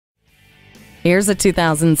Here's a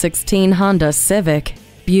 2016 Honda Civic.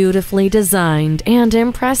 Beautifully designed and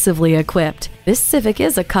impressively equipped, this Civic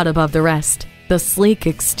is a cut above the rest. The sleek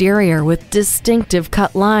exterior with distinctive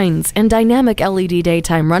cut lines and dynamic LED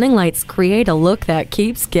daytime running lights create a look that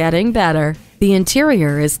keeps getting better. The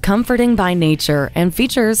interior is comforting by nature and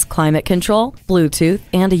features climate control, Bluetooth,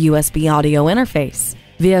 and a USB audio interface.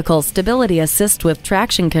 Vehicle stability assist with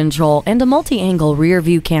traction control and a multi-angle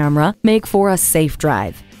rear-view camera make for a safe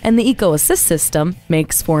drive, and the Eco Assist system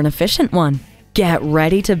makes for an efficient one. Get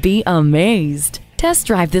ready to be amazed. Test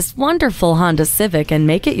drive this wonderful Honda Civic and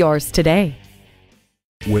make it yours today.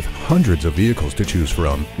 With hundreds of vehicles to choose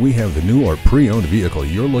from, we have the new or pre-owned vehicle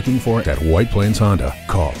you're looking for at White Plains Honda.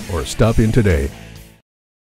 Call or stop in today.